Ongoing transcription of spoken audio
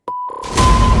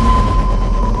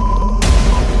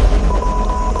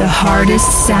The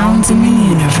hardest sounds in the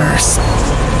universe,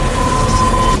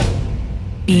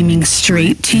 beaming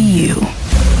straight to you.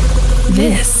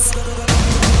 This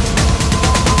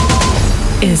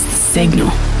is The Signal.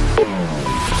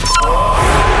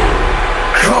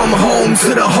 Come home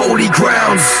to the holy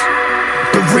grounds.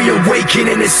 The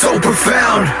reawakening is so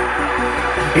profound.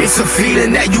 It's a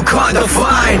feeling that you can't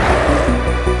define.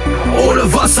 All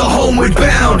of us are homeward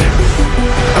bound.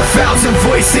 1,000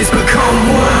 voices become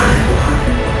one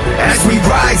as we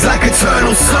rise like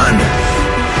eternal sun.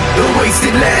 The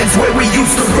wasted lands where we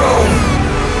used to roam.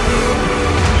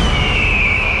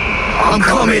 I'm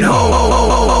coming home.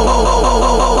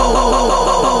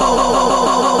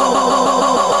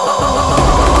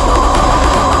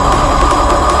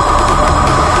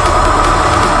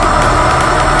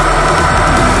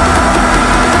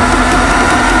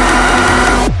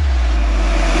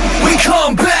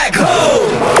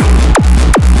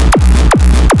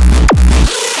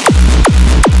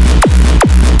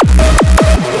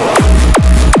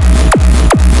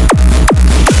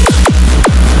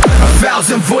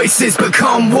 1,000 voices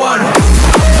become one.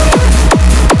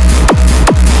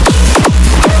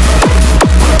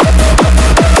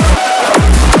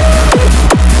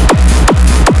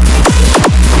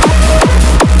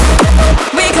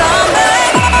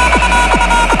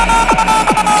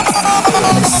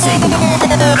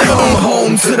 Come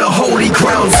home to the holy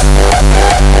grounds.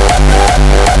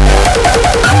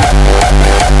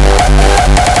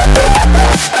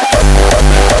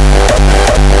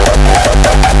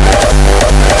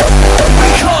 We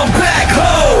come back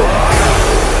home.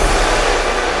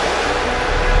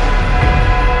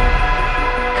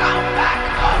 Come back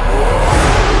home.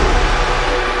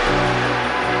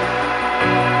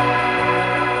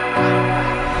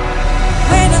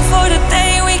 Waiting for the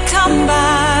day we come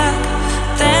back.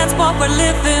 That's what we're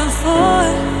living for.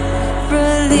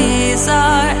 Release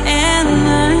our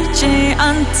energy,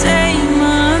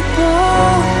 untamable.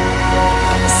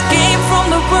 Escape from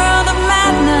the world of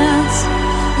madness.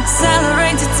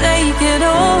 Accelerate to take it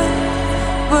all.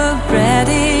 We're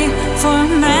ready for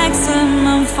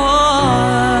maximum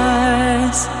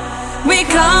force. We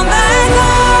come back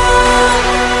home.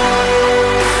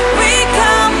 We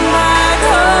come back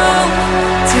home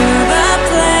to the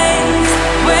place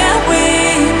where we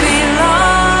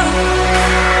belong.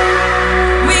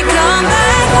 We come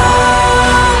back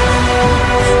home.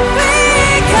 We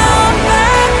come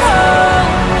back home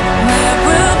where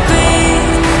we'll be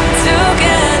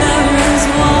together as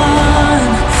one.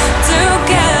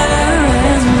 Together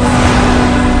as one.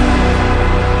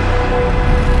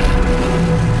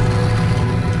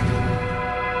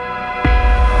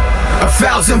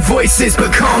 1,000 voices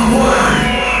become one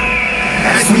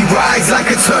as we rise like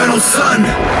eternal sun.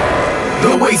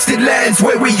 The wasted lands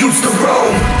where we used to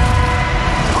roam.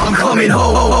 I'm coming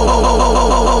home.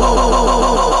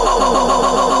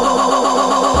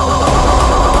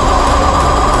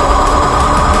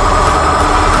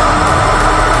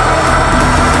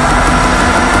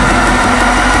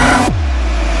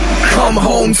 Come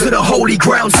home to the holy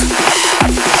grounds.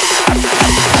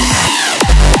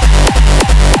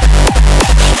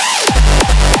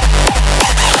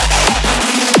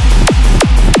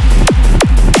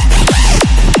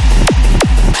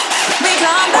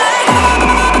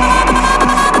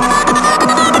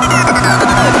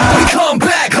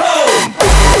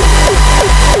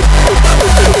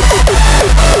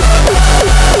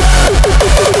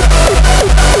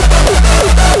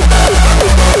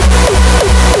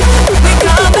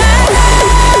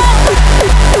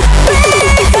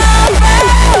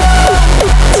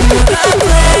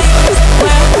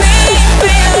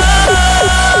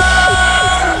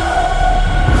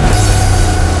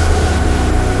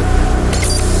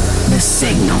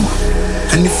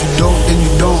 And if you don't, then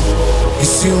you don't. You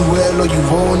soon well or you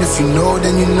won't. If you know,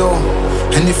 then you know.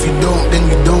 And if you don't, then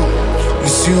you don't. You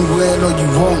soon well or you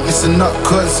won't. It's a nut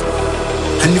cuz.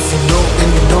 And if you don't, then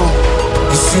you don't.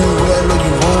 You soon well or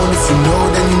you won't. If you know,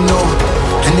 then you know.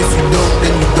 And if you don't,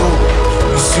 then you don't.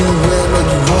 You soon well or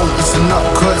you won't. It's a nut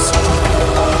cuz.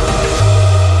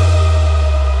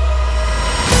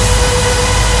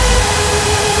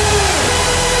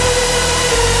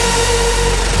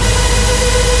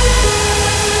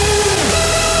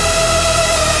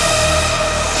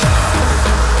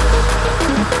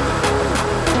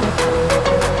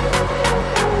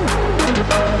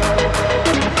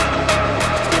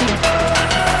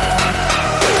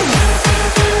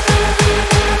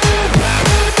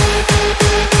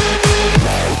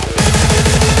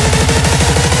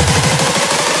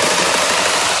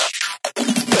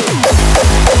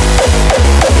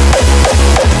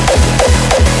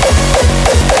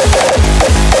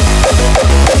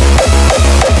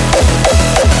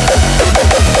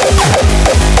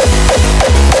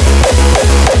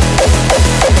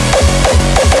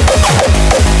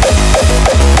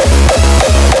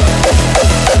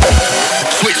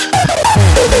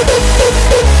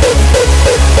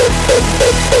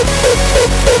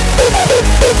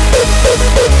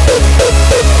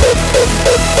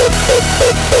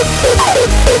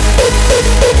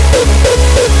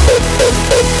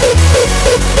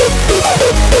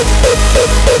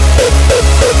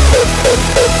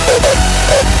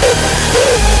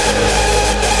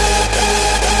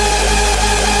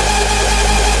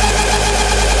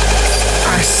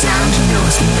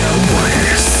 No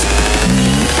borders. We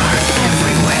are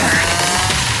everywhere.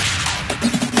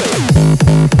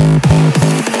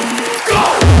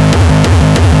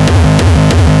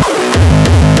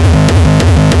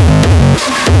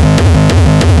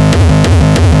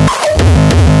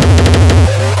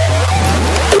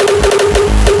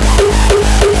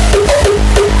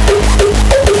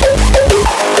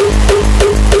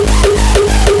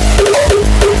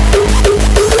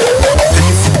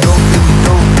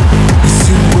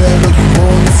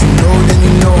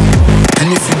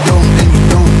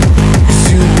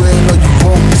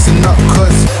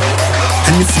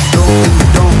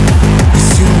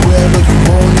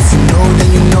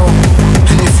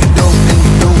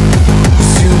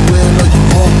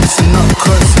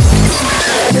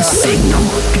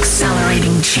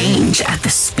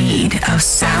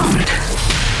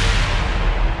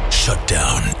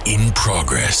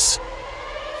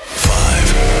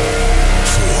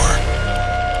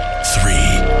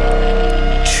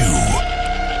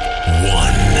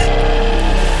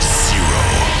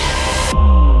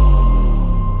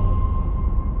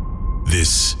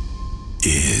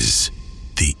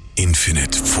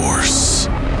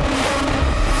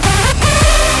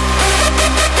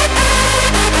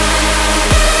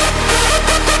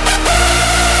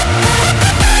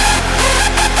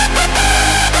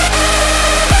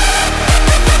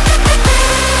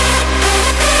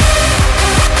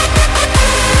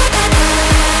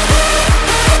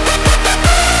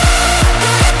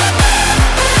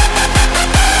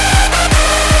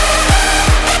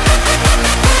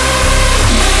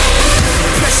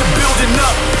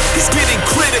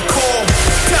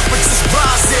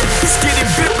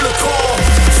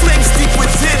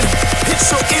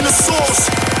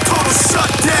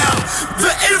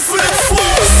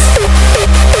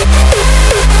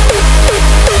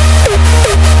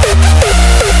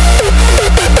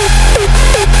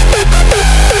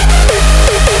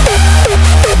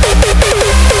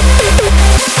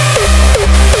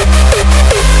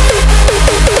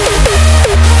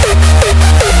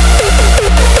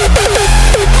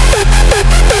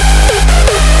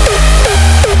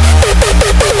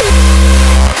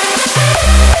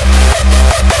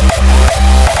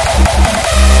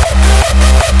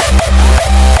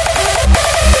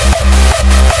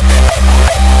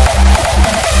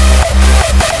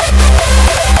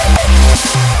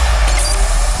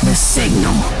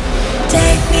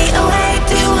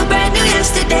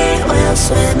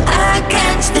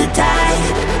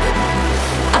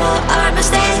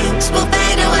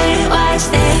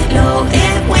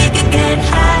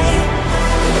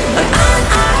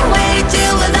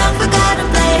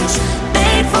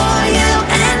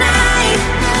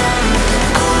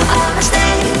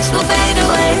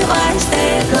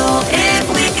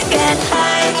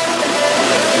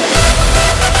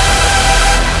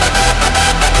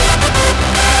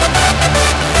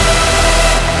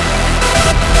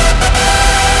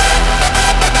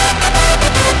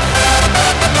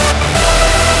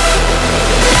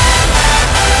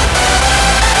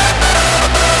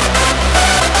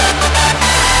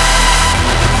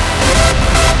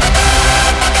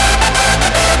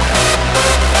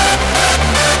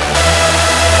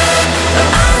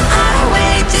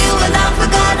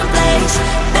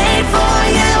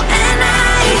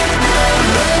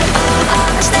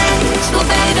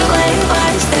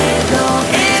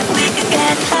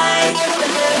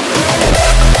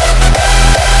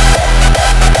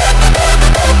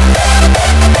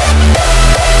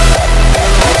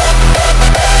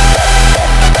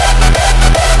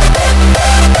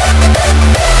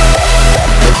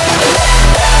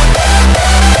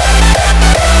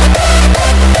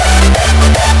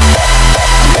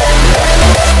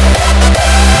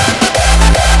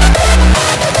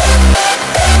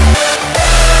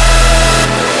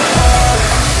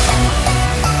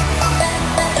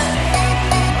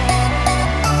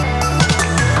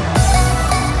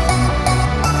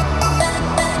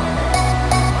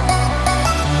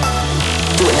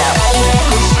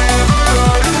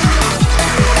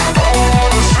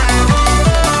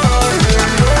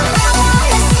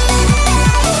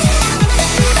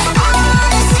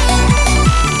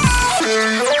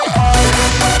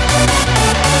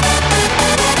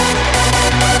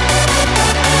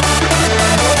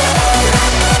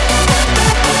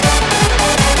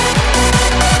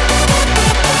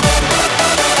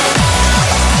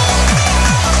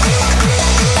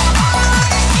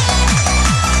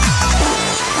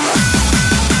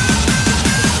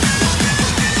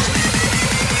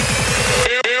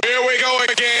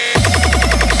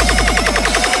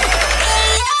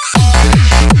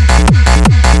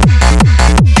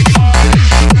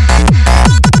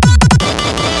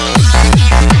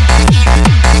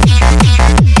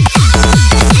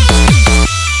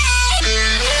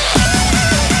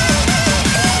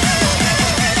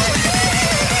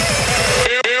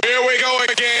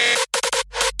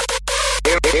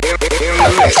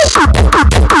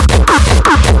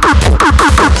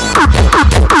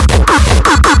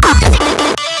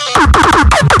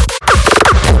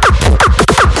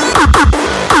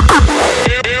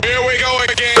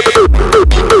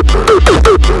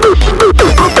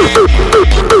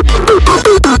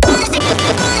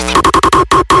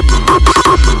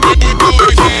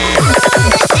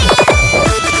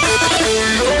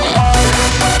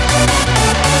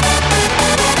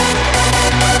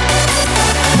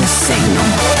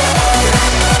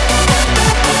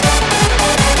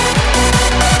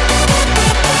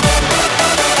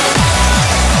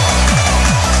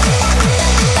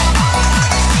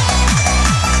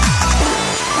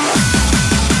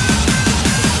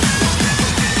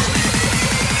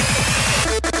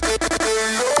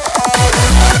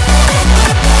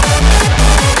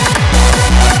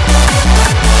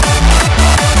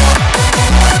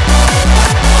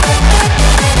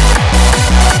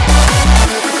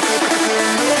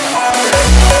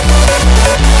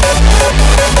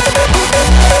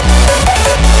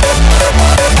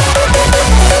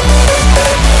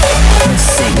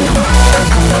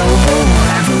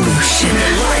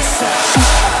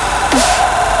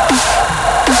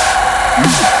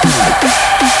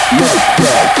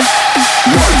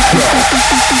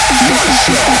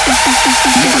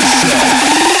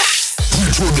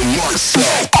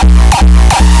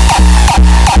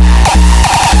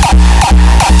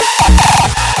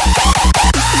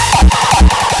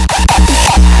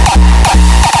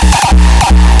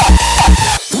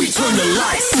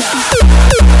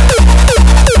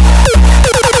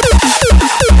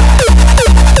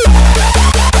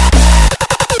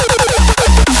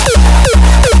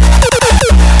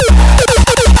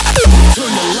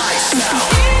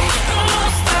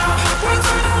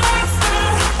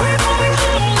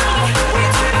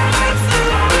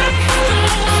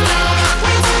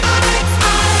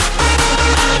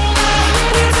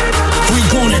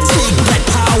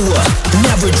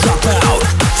 never drop out.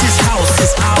 This house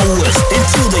is ours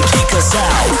until they kick us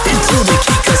out. Until they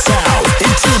kick us out.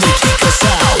 Until they kick us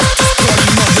out. This party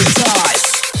never dies.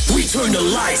 We turn the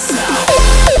lights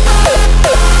out.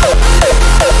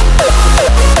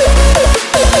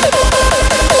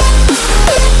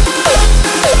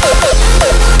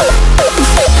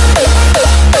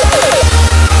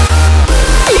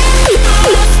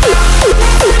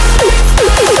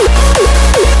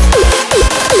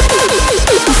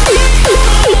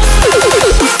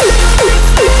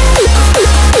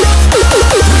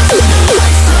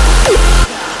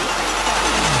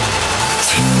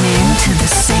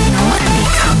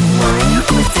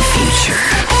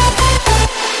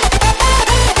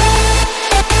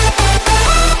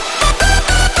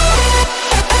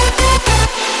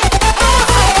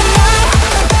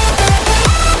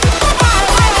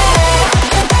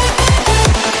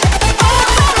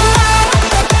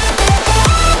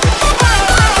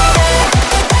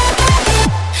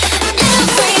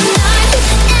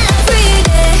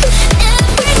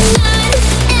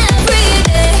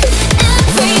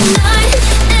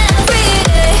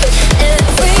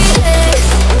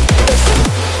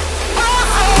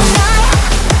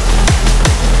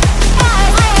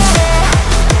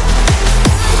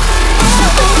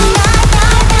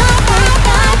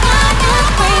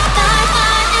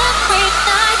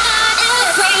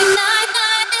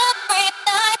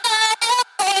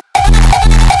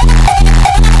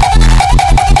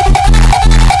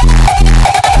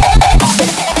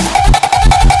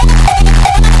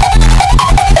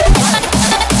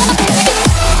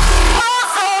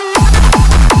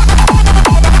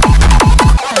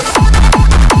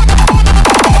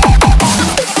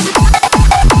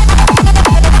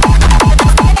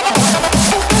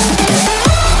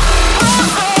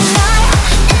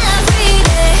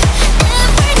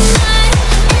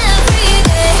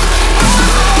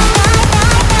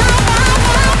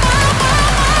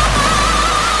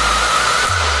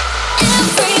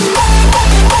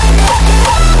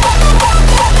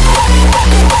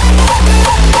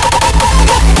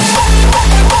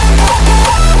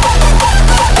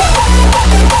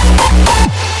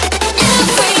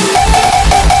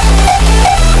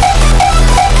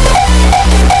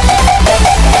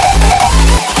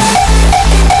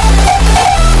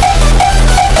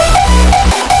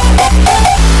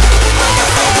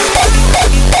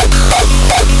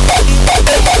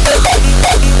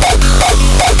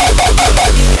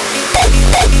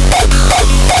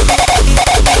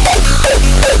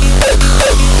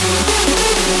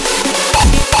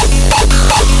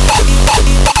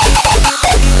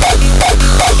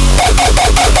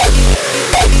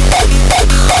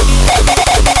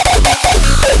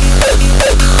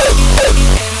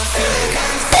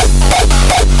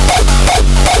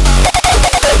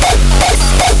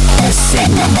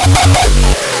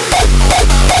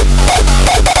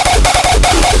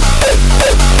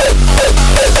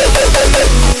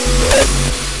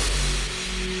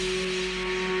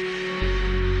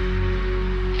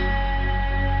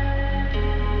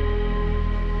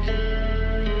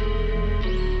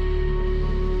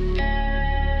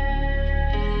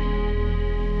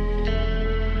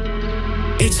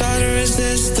 It's hard to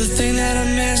resist the thing that I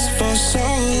missed for so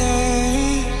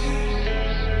long.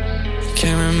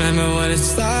 Can't remember what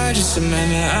it's like, just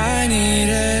remember I need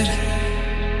it.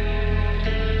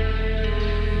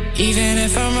 Even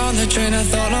if I'm on the train I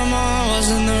thought I'm on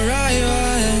wasn't the right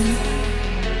one.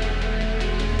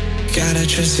 Gotta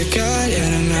trust your gut, yeah,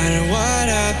 no matter what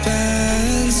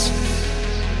happens.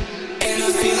 And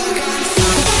I feel like I'm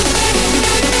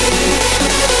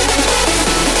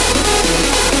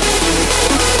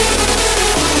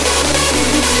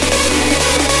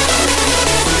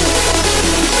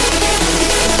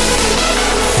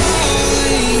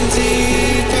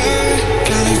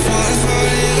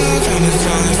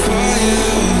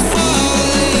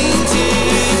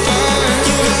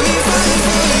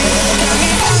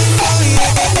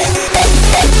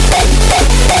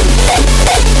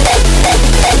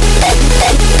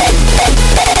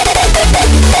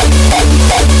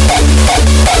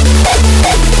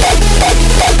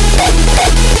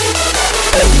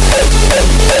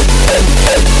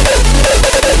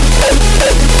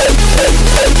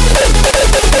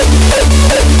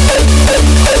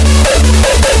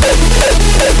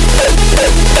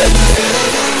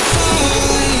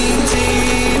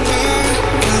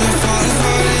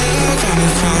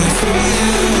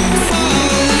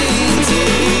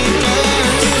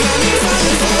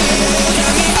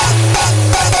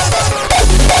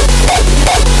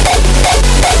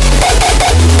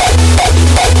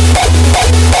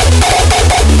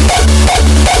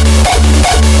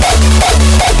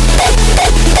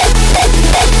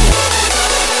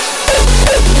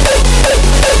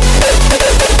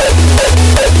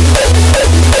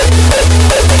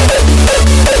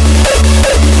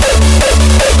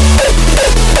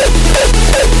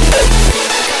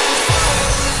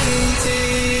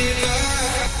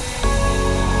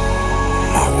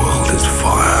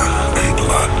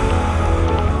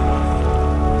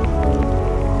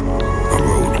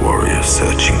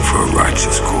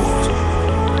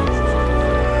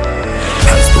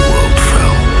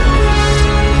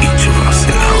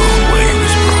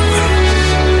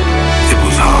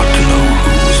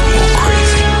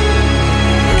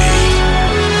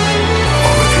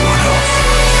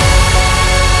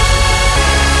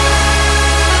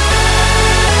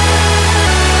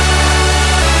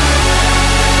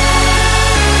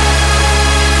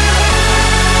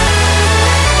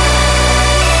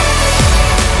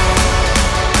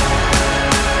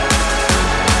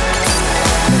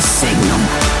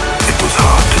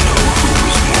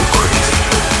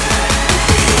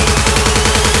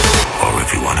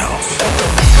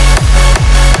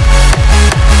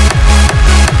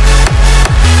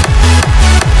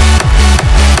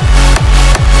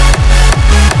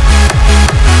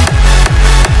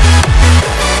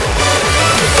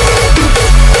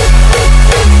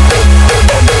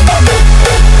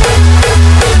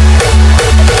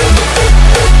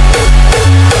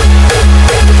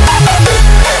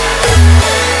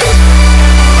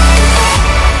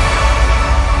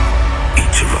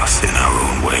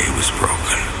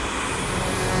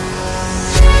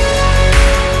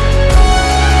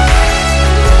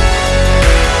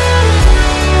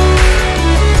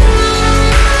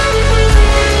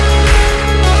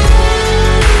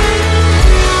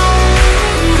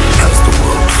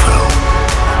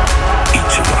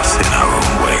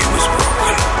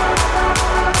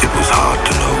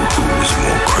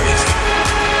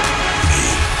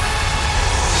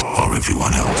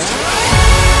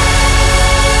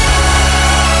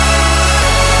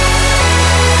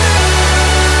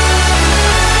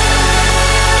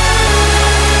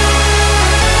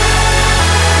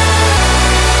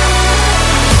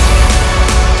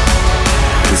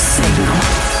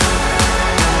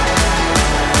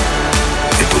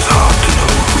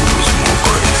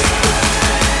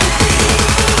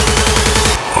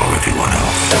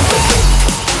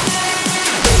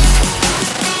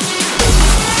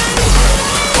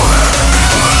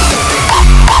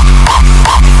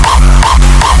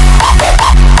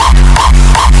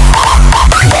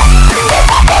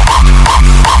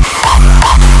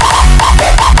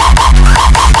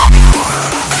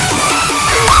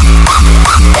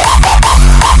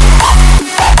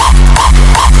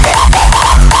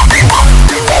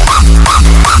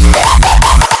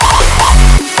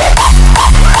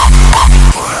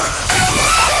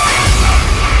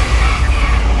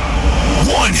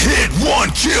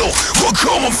kill. We're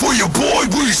coming for you, boy.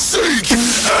 We seek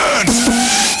and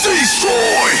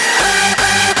destroy.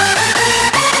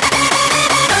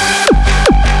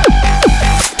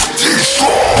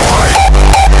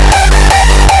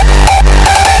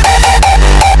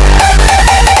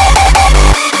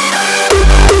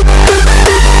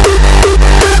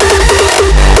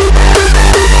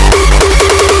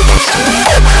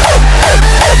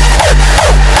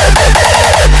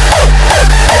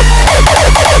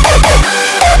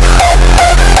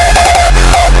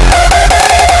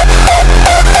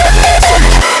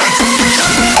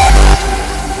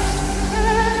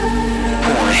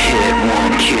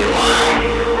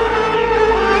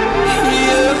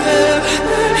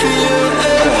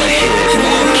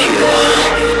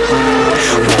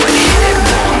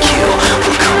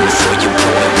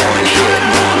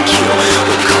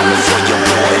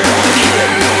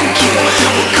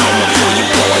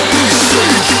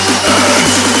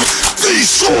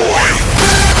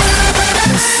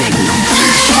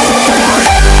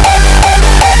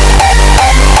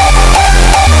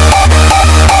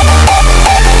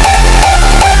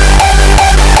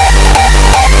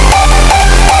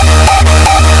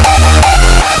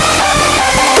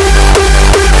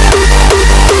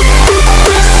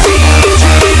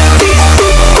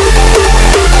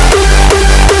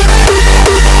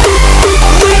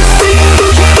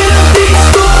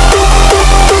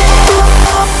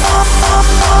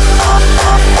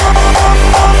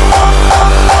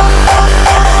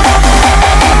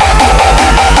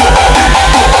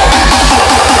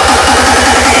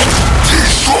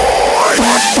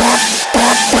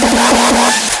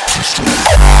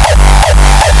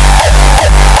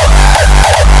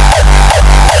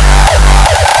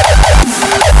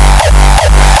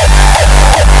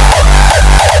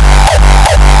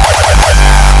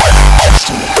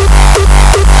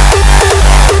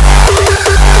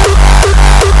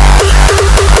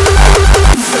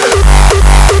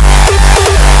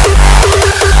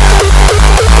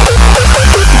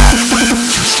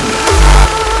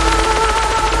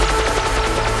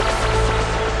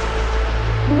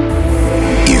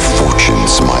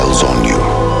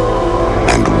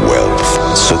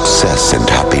 Success and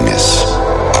happiness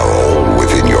are all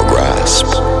within your grasp.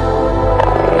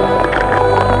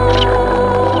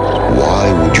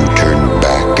 Why would you turn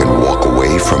back and walk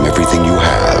away from everything you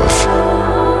have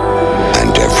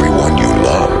and everyone you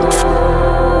love?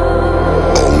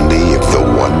 Only if the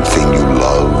one thing you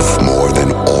love more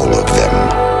than all of them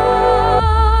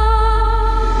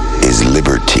is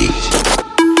liberty.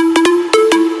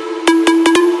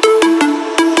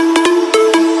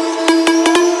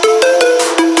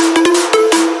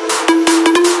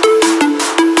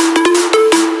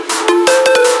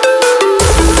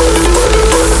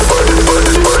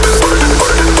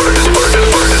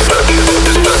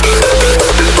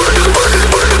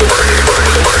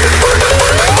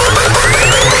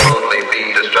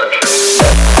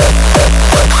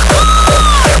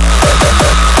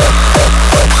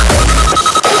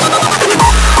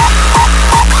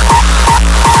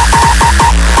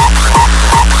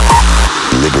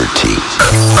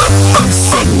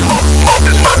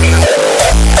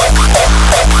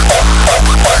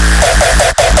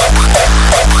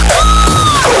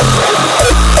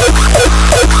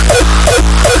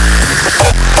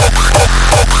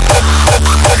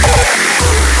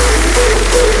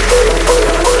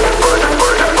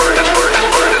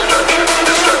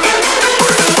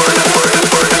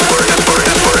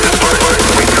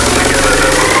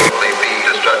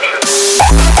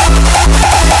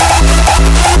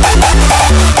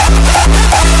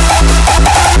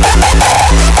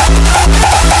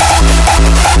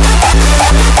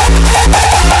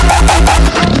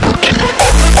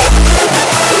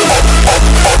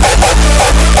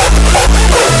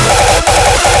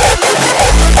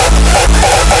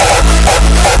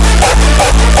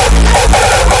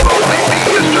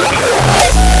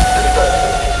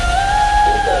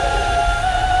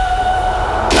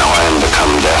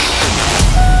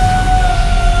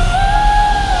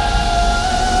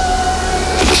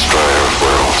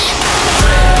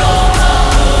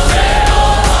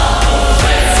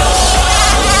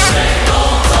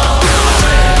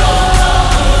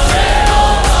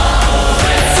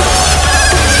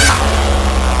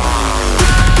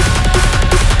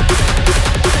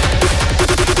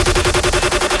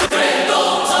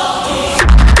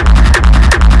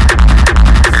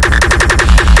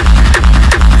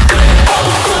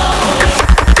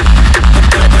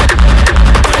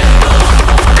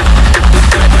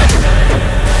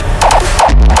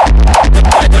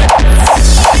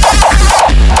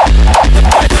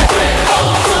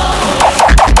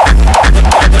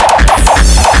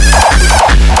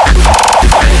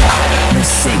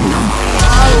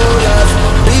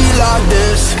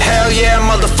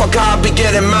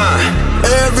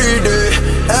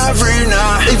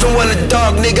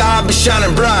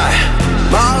 shining bright.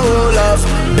 My whole life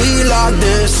be like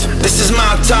this. This is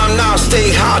my time now, stay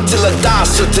hard till I die.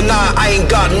 So tonight I ain't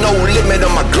got no limit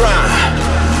on my grind.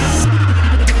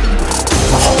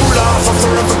 My whole life I'm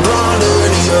forever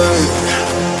grinding, yeah.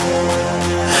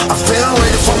 I've been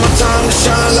waiting for my time to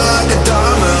shine like a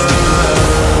diamond.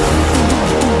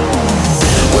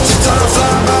 Watch the time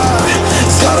fly by.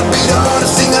 It's gotta be the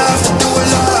hardest thing I have to do in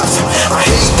life. I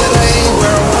hate that I ain't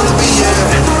where I wanna be,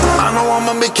 yeah. I know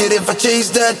I'ma make it if I chase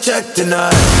that check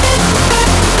tonight.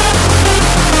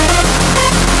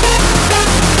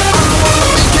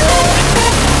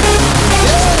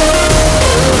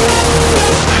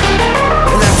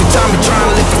 Time we're trying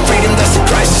to live for freedom, that's a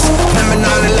crisis. Remember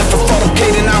 9/11 for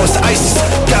fornicating, now it's ISIS.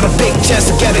 Got a big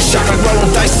chance to get a shot like rolling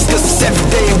dice. Cause it's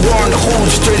everyday war and the whole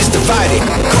street is divided.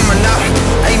 Coming out,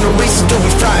 ain't no reason to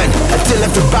be frightened. Until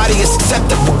everybody is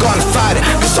accepted, we're gonna fight it.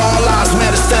 Cause all lives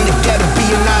matter, stand together, be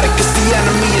united. Cause the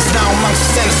enemy is now amongst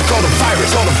us and it's called a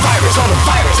virus. On the virus, on the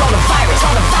virus, on the virus,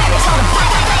 on the virus, on the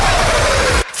virus.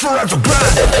 Forever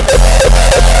grinding.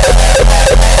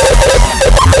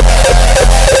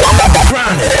 I'm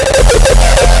grinding.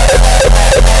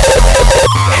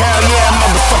 Hell yeah,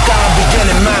 motherfucker, I'm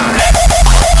beginning mine.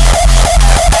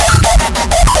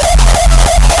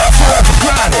 Forever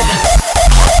grinding.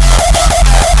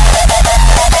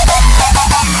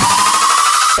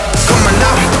 Coming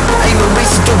out, ain't no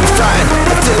reason to be frightened.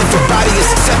 Until everybody is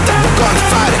accepted, we're gonna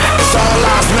fight it. Cause all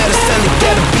lives matter, stand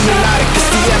together, be united. Cause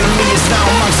the enemy is now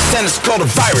amongst us and it's called a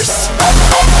virus.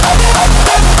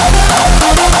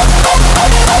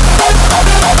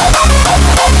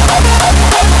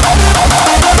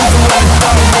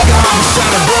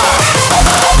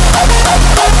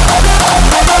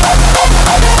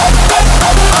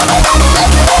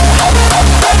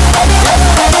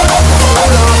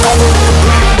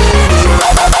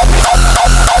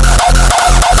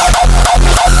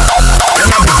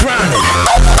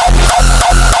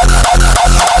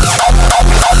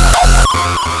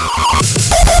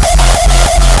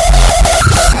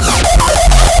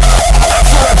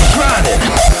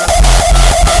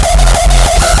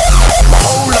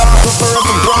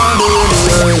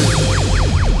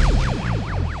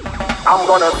 I'm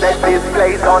gonna set this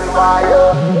place on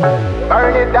fire,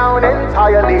 burn it down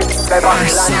entirely.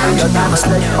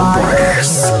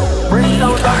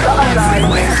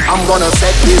 I'm gonna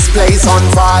set this place on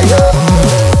fire,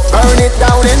 burn it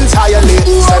down entirely.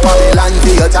 Say Babylon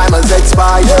till your time has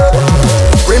expired.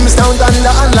 Brimstone,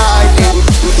 thunder and lightning.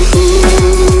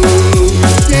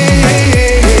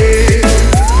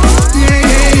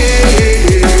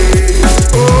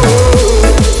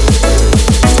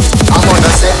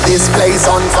 This place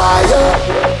on fire,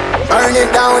 burn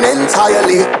it down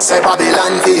entirely. Say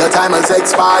Babylon till your time has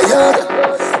expired.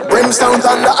 Brimstone,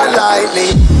 thunder and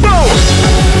lightning.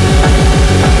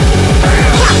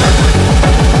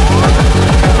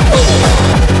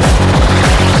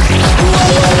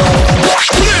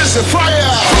 There's a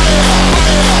fire.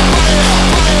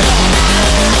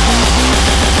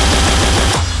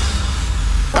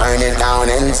 Burn it down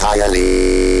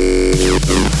entirely.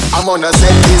 I'm gonna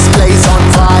set this place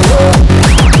on fire,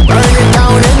 burn it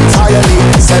down entirely.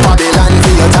 Say Babylon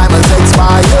till your time has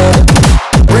expired.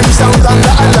 Brimstone,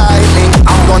 thunder and lightning.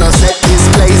 I'm gonna set this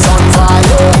place on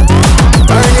fire,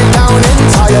 burn it down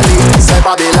entirely. Say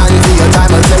Babylon till your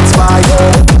time has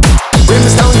expired.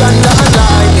 Brimstone, thunder and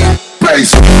lightning.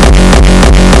 Bass.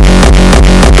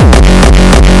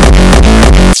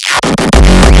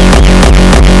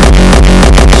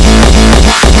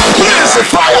 There's a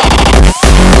fire.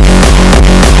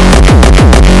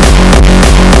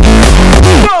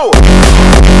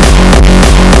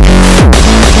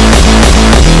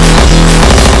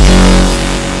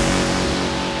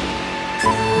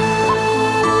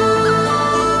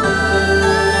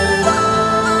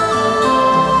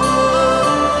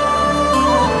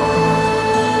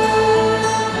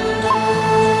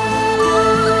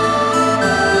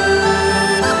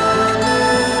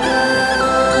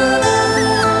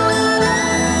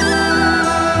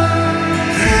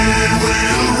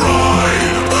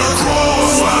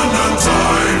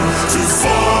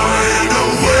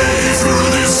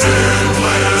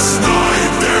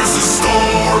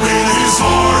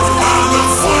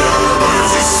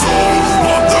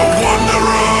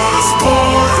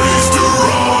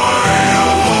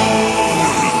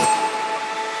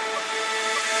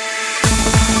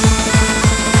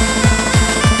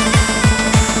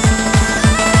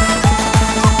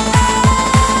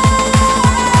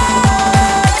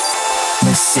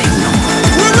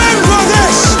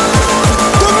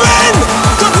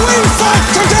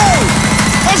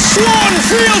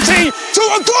 Fealty to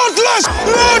a godless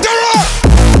murderer!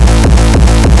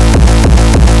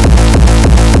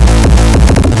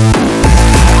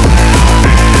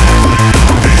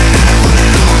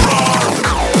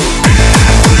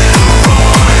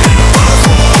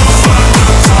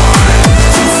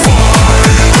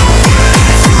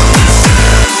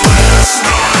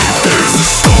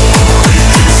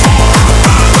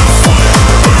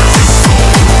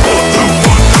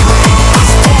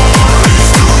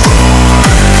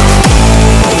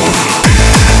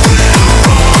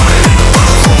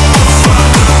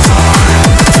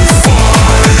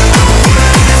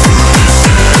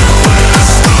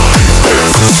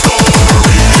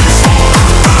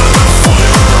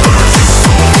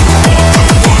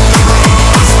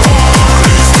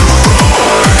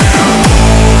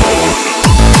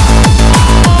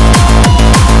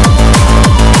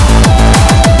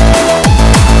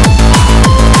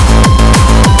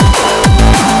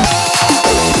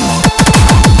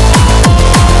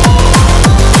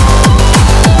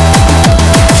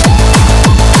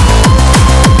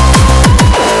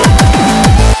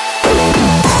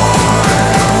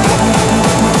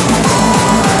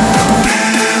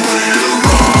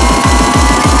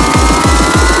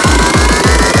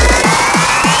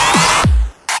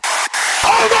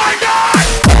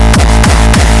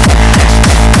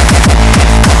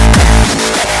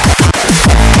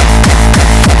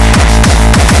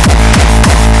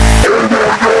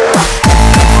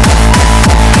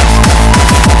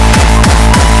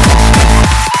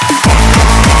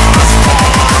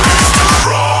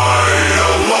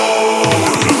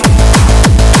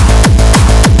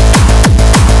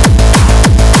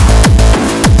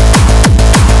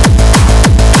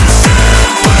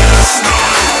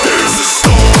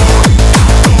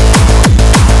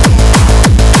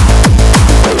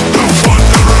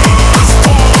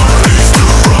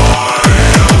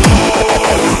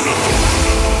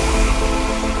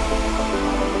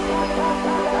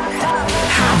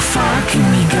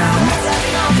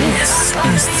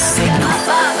 is the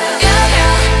signal.